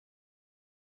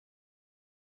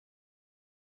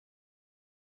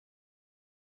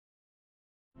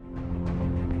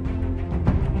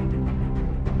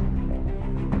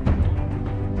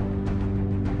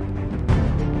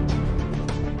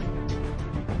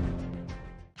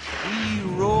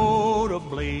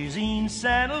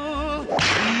saddle.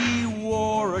 He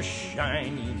wore a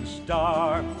shining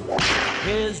star.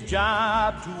 His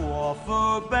job to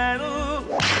offer battle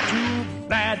to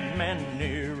bad men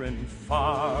near and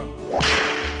far.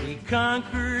 He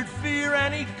conquered fear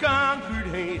and he conquered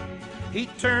hate. He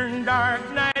turned dark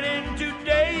night into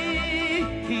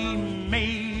day. He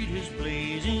made his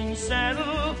blazing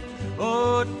saddle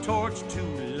a torch to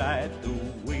light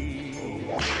the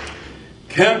way.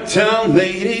 Camptown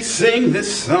ladies sing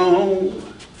this song.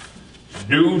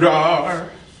 Doo-dar,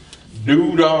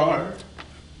 doo-dar.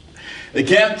 The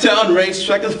Camptown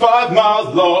racetrack is 5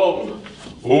 miles long.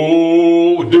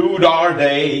 Oh, doo-dar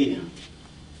day.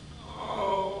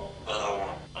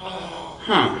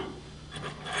 Huh.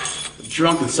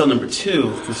 Drunk in cell number 2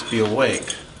 must be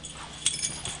awake.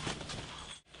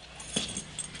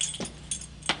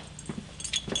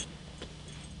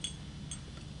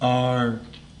 Are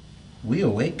we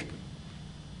awake?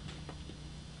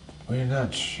 We're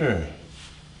not sure.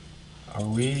 Are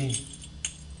we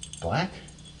black?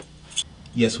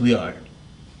 Yes, we are.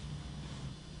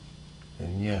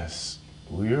 And yes,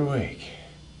 we're awake.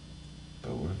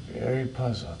 But we're very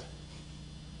puzzled.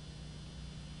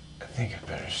 I think I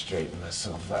better straighten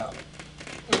myself out.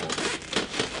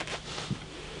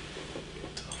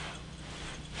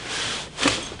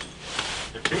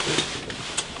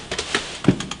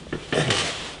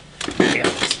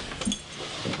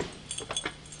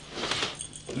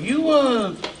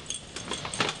 You,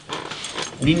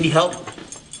 need any help?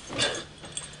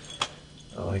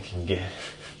 All I can get.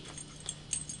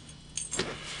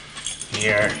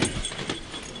 Here.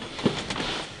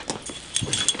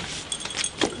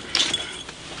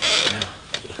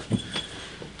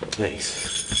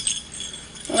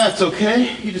 Thanks. Well, that's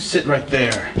okay. You just sit right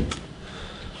there.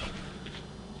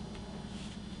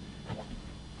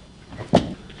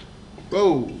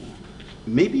 Oh,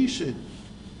 maybe you should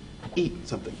eat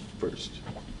something first.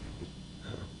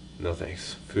 No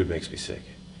thanks. Food makes me sick.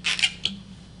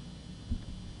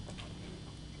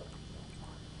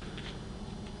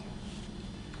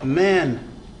 A man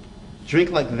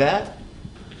drink like that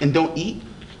and don't eat,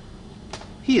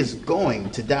 he is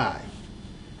going to die.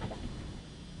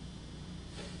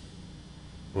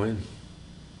 When?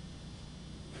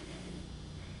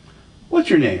 What's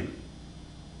your name?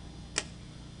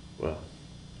 Well,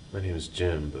 my name is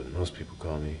Jim, but most people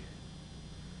call me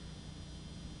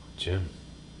Jim.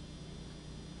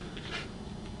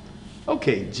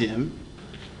 Okay, Jim.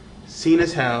 Seeing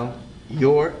as how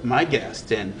you're my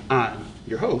guest and I'm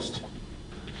your host,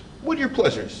 what are your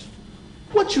pleasures?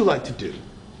 What you like to do?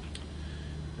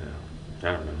 I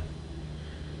don't know.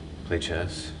 Play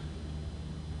chess.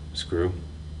 Screw.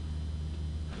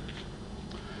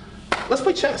 Let's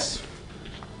play chess.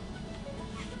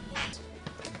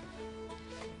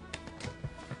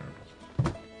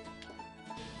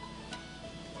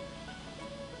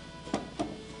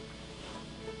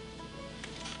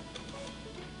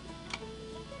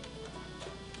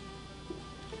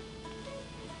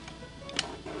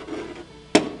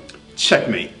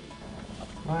 Checkmate.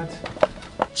 What?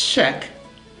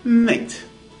 Checkmate.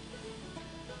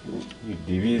 You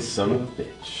devious son of a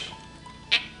bitch.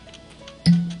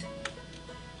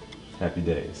 Happy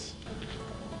days.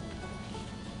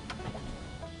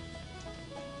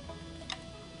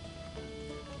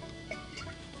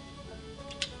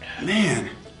 Man,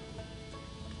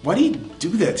 why do you do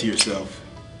that to yourself?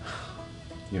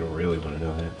 You don't really want to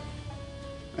know that.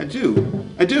 I do.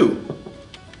 I do.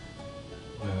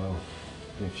 Well,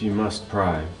 if you must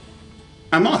pry.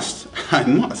 I must. I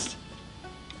must.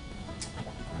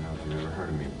 I don't know if you've ever heard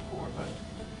of me before, but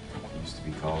I used to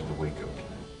be called the Waco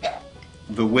Kid.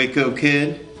 The Waco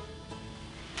Kid?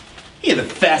 He had the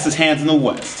fastest hands in the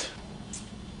West.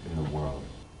 In the world.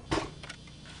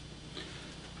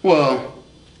 Well,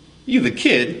 you the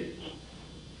kid.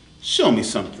 Show me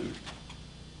something.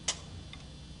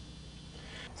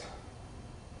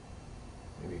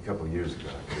 Maybe a couple years ago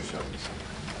I could have shown you something.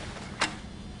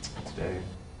 Today,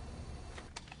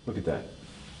 look at that.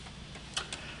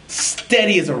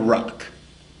 Steady as a rock.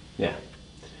 Yeah,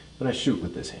 but I shoot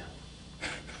with this hand.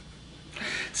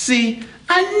 See,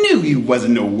 I knew you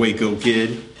wasn't no Waco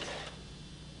Kid.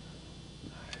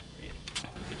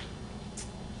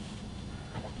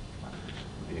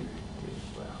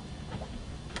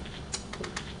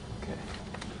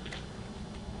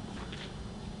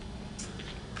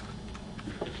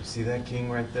 See that king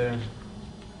right there?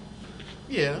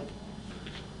 Yeah.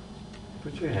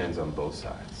 Put your hands on both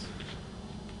sides.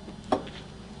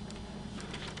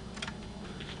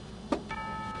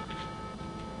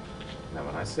 Now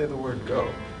when I say the word go,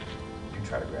 you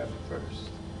try to grab it first.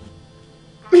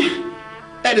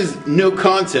 That is no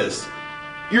contest.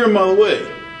 You're a mile away.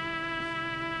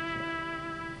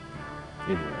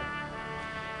 Anyway,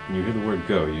 when you hear the word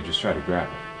go, you just try to grab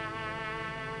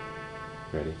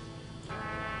it. Ready?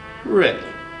 Ready.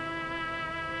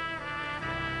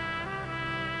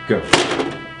 Go.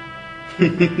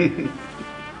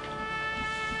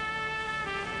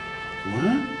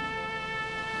 What?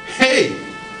 Hey!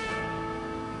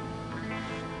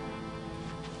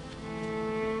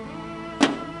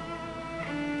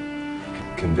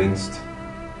 Convinced?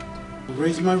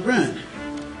 Raise my rent.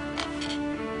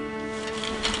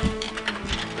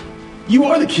 You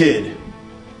are the kid.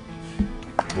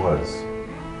 Was.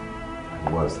 I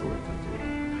was the wicked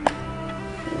dude.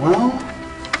 Well,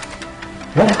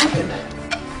 what happened?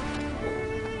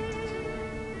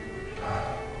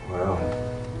 Well,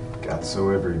 got so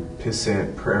every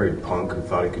pissant prairie punk who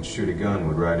thought he could shoot a gun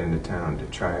would ride into town to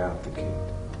try out the kid.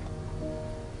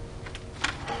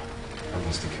 I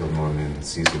must have killed more men than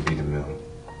Caesar beat a mill.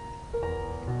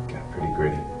 Got pretty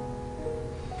gritty.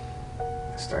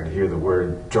 I started to hear the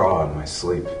word draw in my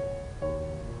sleep.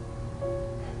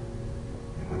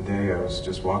 And one day I was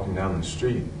just walking down the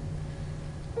street.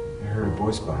 I heard a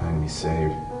voice behind me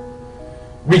say,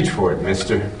 "Reach for it,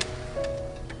 mister."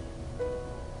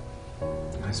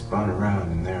 I spun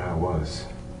around and there I was,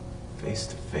 face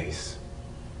to face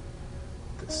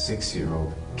with a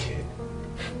 6-year-old kid.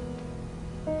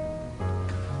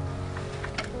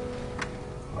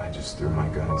 I just threw my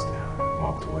guns down and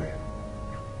walked away.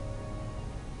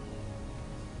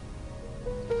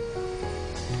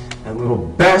 That little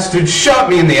bastard shot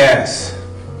me in the ass!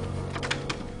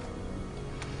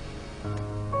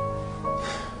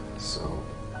 So,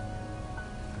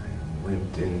 I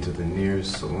limped into the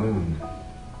nearest saloon.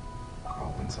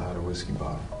 Crawled inside a whiskey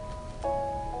bottle.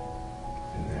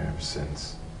 Been there ever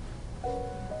since.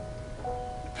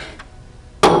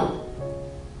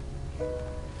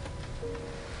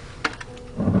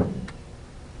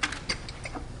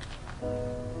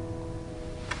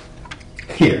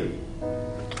 Here.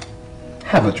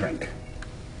 Have a drink.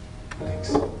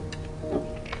 Thanks.